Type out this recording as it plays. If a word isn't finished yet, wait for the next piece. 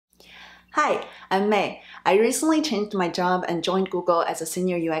Hi, I'm May. I recently changed my job and joined Google as a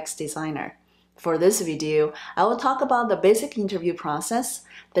senior UX designer. For this video, I will talk about the basic interview process,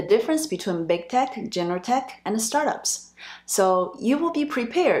 the difference between big tech, general tech, and startups. So you will be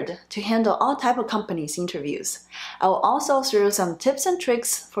prepared to handle all type of companies' interviews. I will also throw some tips and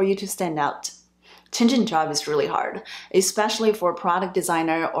tricks for you to stand out. Changing job is really hard, especially for a product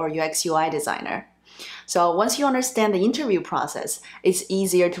designer or UX UI designer. So once you understand the interview process, it's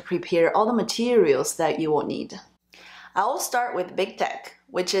easier to prepare all the materials that you will need. I will start with big tech,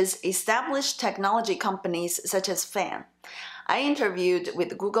 which is established technology companies such as FAANG. I interviewed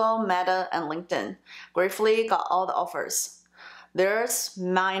with Google, Meta, and LinkedIn. Gratefully got all the offers. There's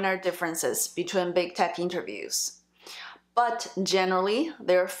minor differences between big tech interviews. But generally,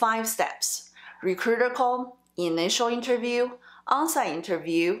 there are 5 steps: recruiter call, initial interview, on-site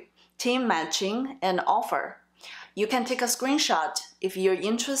interview, team matching, and offer. You can take a screenshot if you're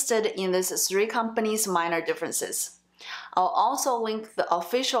interested in these 3 companies' minor differences. I'll also link the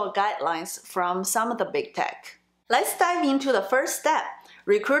official guidelines from some of the big tech. Let's dive into the first step.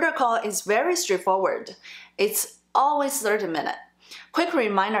 Recruiter call is very straightforward. It's always 30 minutes. Quick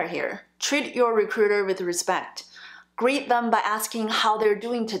reminder here, treat your recruiter with respect. Greet them by asking how they're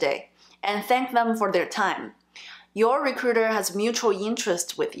doing today, and thank them for their time. Your recruiter has mutual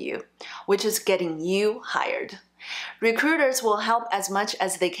interest with you, which is getting you hired. Recruiters will help as much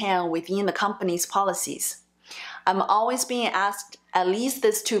as they can within the company's policies. I'm always being asked at least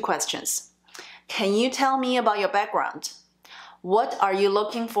these 2 questions. Can you tell me about your background? What are you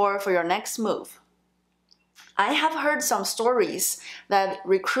looking for your next move? I have heard some stories that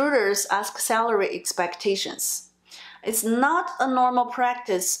recruiters ask salary expectations. It's not a normal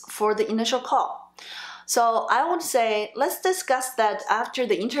practice for the initial call. So I would say let's discuss that after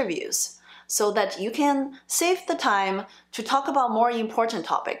the interviews so that you can save the time to talk about more important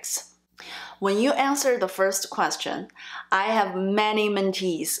topics. When you answer the first question, I have many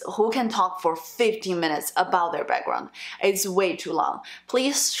mentees who can talk for 15 minutes about their background. It's way too long.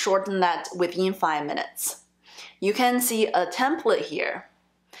 Please shorten that within 5 minutes. You can see a template here.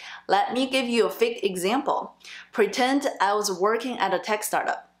 Let me give you a fake example. Pretend I was working at a tech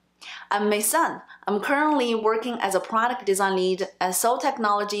startup. I'm Mei Sun. I'm currently working as a product design lead at Seoul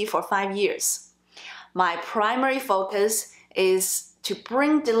Technology for 5 years. My primary focus is to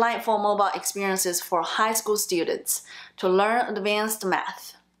bring delightful mobile experiences for high school students to learn advanced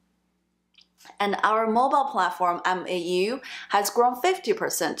math. And our mobile platform, MAU, has grown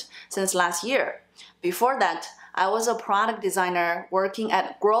 50% since last year. Before that, I was a product designer working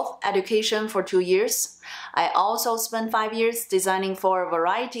at Growth Education for 2 years. I also spent 5 years designing for a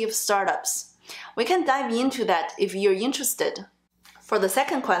variety of startups. We can dive into that if you're interested. For the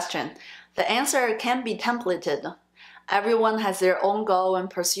second question, the answer can be templated. Everyone has their own goal in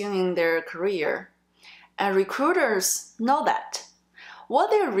pursuing their career. And recruiters know that. What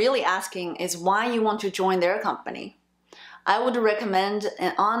they're really asking is why you want to join their company. I would recommend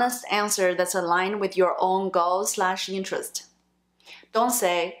an honest answer that's aligned with your own goal/interest. Don't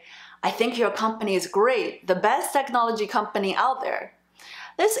say, I think your company is great, the best technology company out there.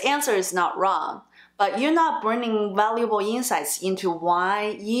 This answer is not wrong, but you're not bringing valuable insights into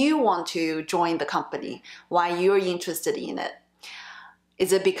why you want to join the company, why you're interested in it.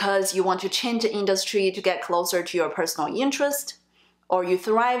 Is it because you want to change the industry to get closer to your personal interest? Or you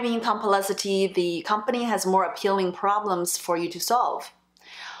thrive in complexity, the company has more appealing problems for you to solve.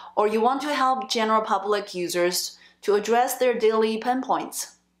 Or you want to help general public users to address their daily pain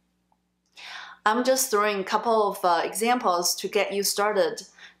points. I'm just throwing a couple of examples to get you started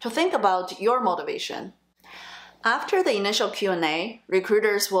to think about your motivation. After the initial Q&A,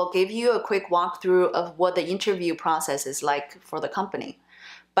 recruiters will give you a quick walkthrough of what the interview process is like for the company.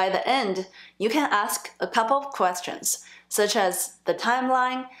 By the end, you can ask a couple of questions, such as the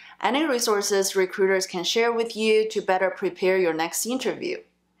timeline, any resources recruiters can share with you to better prepare your next interview.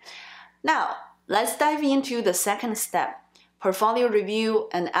 Now, let's dive into the second step, portfolio review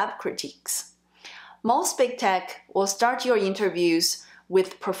and app critiques. Most big tech will start your interviews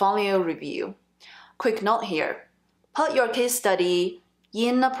with portfolio review. Quick note here, put your case study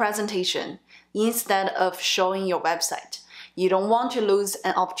in a presentation instead of showing your website. You don't want to lose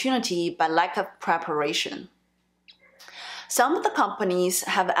an opportunity by lack of preparation. Some of the companies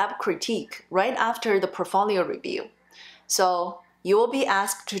have app critique right after the portfolio review. So you will be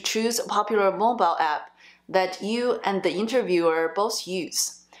asked to choose a popular mobile app that you and the interviewer both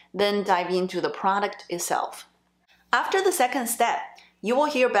use, then dive into the product itself. After the second step, you will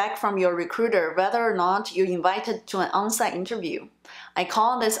hear back from your recruiter whether or not you're invited to an on-site interview. I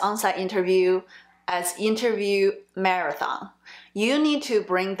call this on-site interview as interview marathon. You need to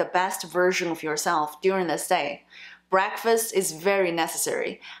bring the best version of yourself during this day. Breakfast is very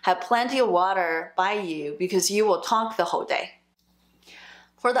necessary. Have plenty of water by you because you will talk the whole day.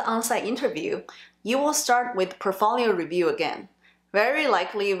 For the on-site interview, you will start with portfolio review again, very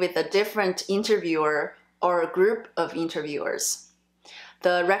likely with a different interviewer or a group of interviewers.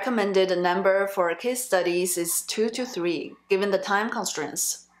 The recommended number for case studies is 2 to 3, given the time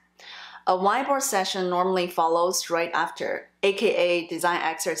constraints. A whiteboard session normally follows right after, aka design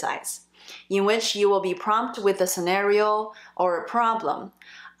exercise, in which you will be prompted with a scenario or a problem.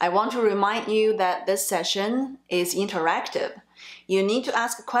 I want to remind you that this session is interactive. You need to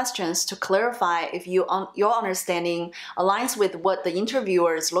ask questions to clarify if your understanding aligns with what the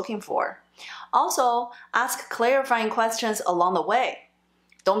interviewer is looking for. Also, ask clarifying questions along the way.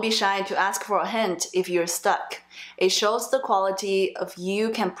 Don't be shy to ask for a hint if you're stuck. It shows the quality of you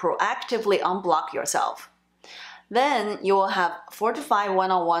can proactively unblock yourself. Then you will have 4 to 5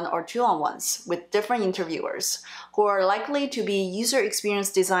 one-on-one or two-on-ones with different interviewers who are likely to be user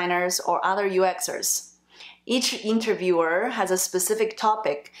experience designers or other UXers. Each interviewer has a specific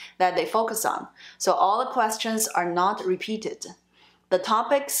topic that they focus on, so all the questions are not repeated. The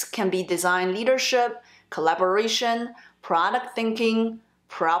topics can be design leadership, collaboration, product thinking,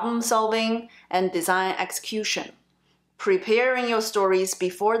 problem solving, and design execution. Preparing your stories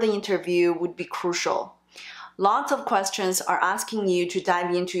before the interview would be crucial. Lots of questions are asking you to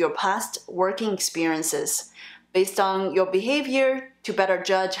dive into your past working experiences based on your behavior to better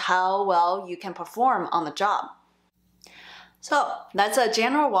judge how well you can perform on the job. So that's a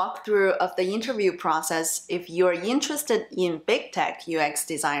general walkthrough of the interview process if you're interested in big tech UX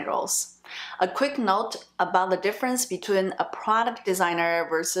design roles. A quick note about the difference between a product designer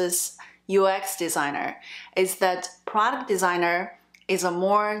versus UX designer is that product designer is a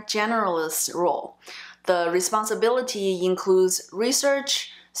more generalist role. The responsibility includes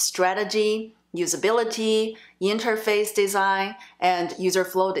research, strategy, usability, interface design, and user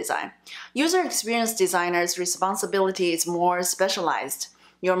flow design. User experience designer's responsibility is more specialized.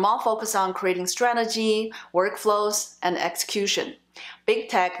 You're more focused on creating strategy, workflows, and execution. Big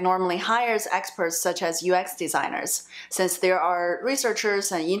tech normally hires experts such as UX designers, since there are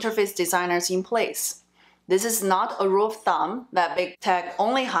researchers and interface designers in place. This is not a rule of thumb that big tech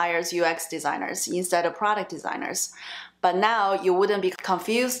only hires UX designers instead of product designers. But now you wouldn't be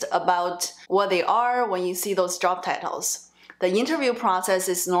confused about what they are when you see those job titles. The interview process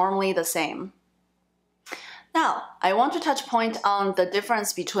is normally the same. Now, I want to touch point on the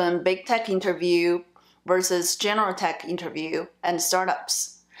difference between big tech interview versus general tech interview and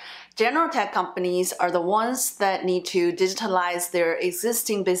startups. General tech companies are the ones that need to digitalize their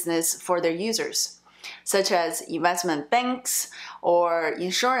existing business for their users, such as investment banks or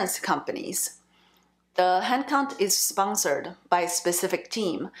insurance companies. The headcount is sponsored by a specific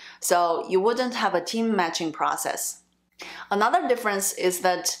team, so you wouldn't have a team matching process. Another difference is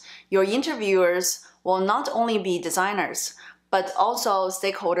that your interviewers will not only be designers, but also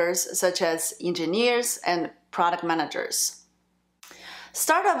stakeholders such as engineers and product managers.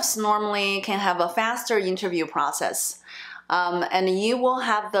 Startups normally can have a faster interview process, and you will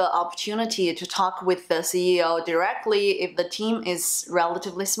have the opportunity to talk with the CEO directly if the team is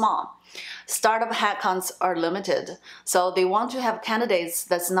relatively small. Startup headcounts are limited, so they want to have candidates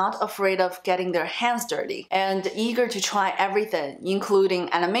that's not afraid of getting their hands dirty and eager to try everything,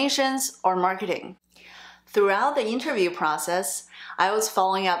 including animations or marketing. Throughout the interview process, I was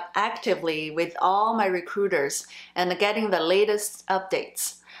following up actively with all my recruiters and getting the latest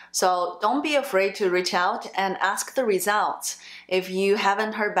updates. So don't be afraid to reach out and ask the results if you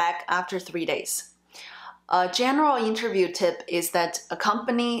haven't heard back after 3 days. A general interview tip is that a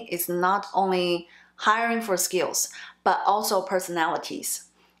company is not only hiring for skills, but also personalities.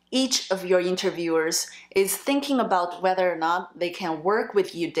 Each of your interviewers is thinking about whether or not they can work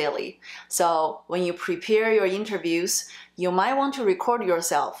with you daily. So when you prepare your interviews, you might want to record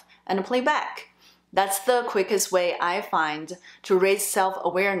yourself and play back. That's the quickest way I find to raise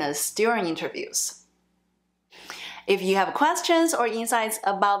self-awareness during interviews. If you have questions or insights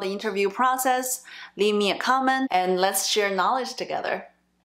about the interview process, leave me a comment and let's share knowledge together.